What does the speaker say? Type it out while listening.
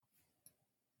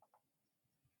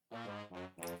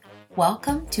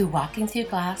Welcome to Walking Through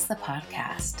Glass, the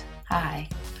podcast. Hi,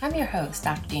 I'm your host,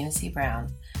 Dr. Dina C. Brown,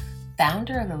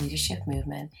 founder of the Leadership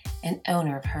Movement and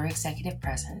owner of Her Executive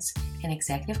Presence, an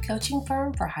executive coaching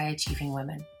firm for high-achieving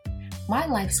women. My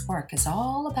life's work is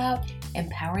all about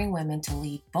empowering women to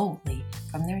lead boldly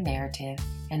from their narrative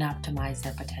and optimize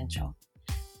their potential.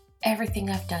 Everything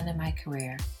I've done in my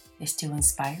career is to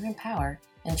inspire, empower,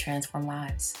 and transform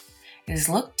lives. It has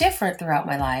looked different throughout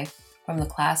my life, from the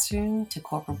classroom to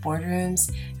corporate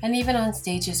boardrooms and even on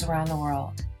stages around the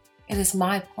world. It is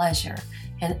my pleasure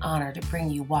and honor to bring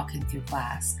you Walking Through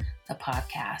Glass, the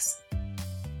podcast.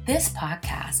 This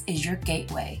podcast is your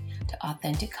gateway to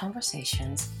authentic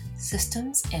conversations,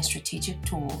 systems, and strategic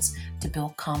tools to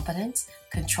build confidence,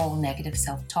 control negative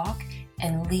self-talk,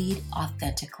 and lead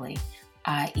authentically,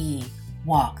 i.e.,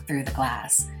 walk through the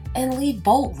glass, and lead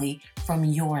boldly from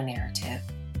your narrative.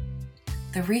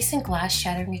 The recent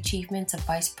glass-shattering achievements of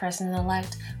Vice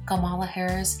President-elect Kamala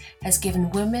Harris has given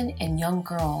women and young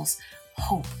girls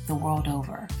hope the world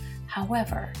over.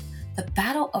 However, the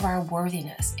battle of our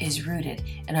worthiness is rooted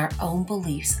in our own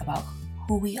beliefs about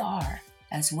who we are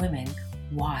as women,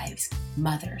 wives,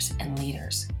 mothers, and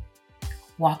leaders.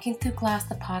 Walking Through Glass,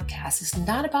 the podcast, is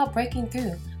not about breaking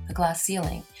through the glass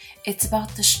ceiling. It's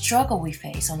about the struggle we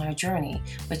face on our journey,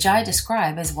 which I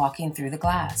describe as walking through the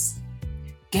glass.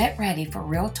 Get ready for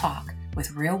real talk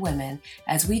with real women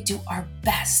as we do our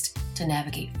best to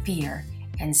navigate fear,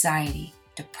 anxiety,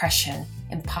 depression,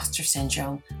 imposter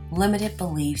syndrome, limited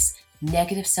beliefs,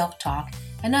 negative self-talk,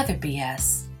 and other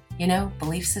BS.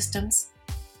 Belief systems.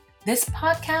 This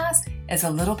podcast is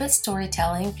a little bit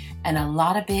storytelling and a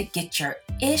lot of it get your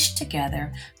ish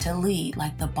together to lead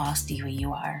like the boss diva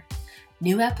you are.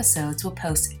 New episodes will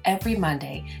post every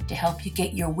Monday to help you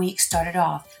get your week started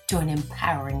off to an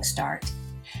empowering start.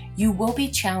 You will be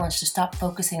challenged to stop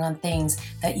focusing on things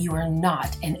that you are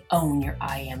not and own your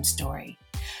I am story.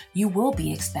 You will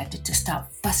be expected to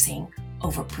stop fussing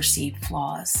over perceived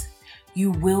flaws.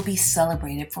 You will be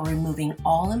celebrated for removing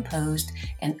all imposed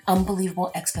and unbelievable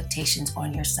expectations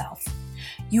on yourself.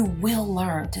 You will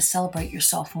learn to celebrate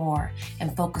yourself more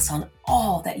and focus on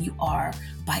all that you are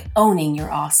by owning your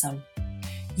awesome.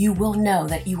 You will know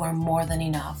that you are more than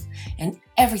enough and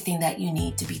everything that you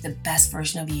need to be the best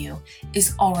version of you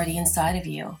is already inside of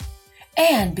you.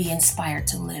 And be inspired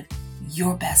to live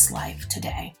your best life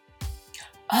today.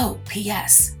 Oh,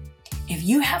 P.S. If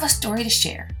you have a story to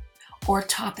share or a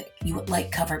topic you would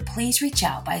like covered, please reach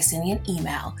out by sending an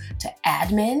email to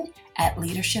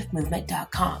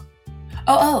admin@leadershipmovement.com.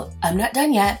 Oh, I'm not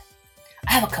done yet.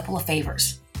 I have a couple of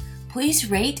favors.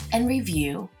 Please rate and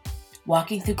review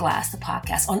Walking Through Glass, the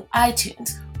podcast on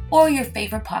iTunes or your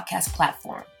favorite podcast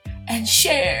platform. And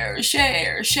share.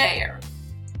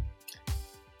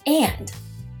 And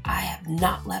I have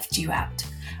not left you out.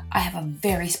 I have a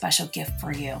very special gift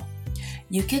for you.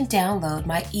 You can download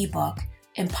my ebook,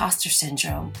 Imposter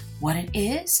Syndrome, What It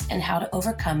Is and How to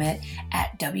Overcome It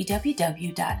at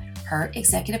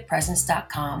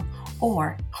www.herexecutivepresence.com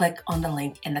or click on the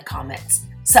link in the comments.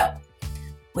 So,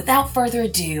 without further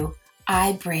ado,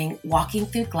 I bring Walking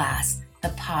Through Glass, the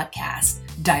podcast,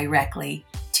 directly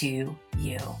to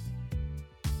you.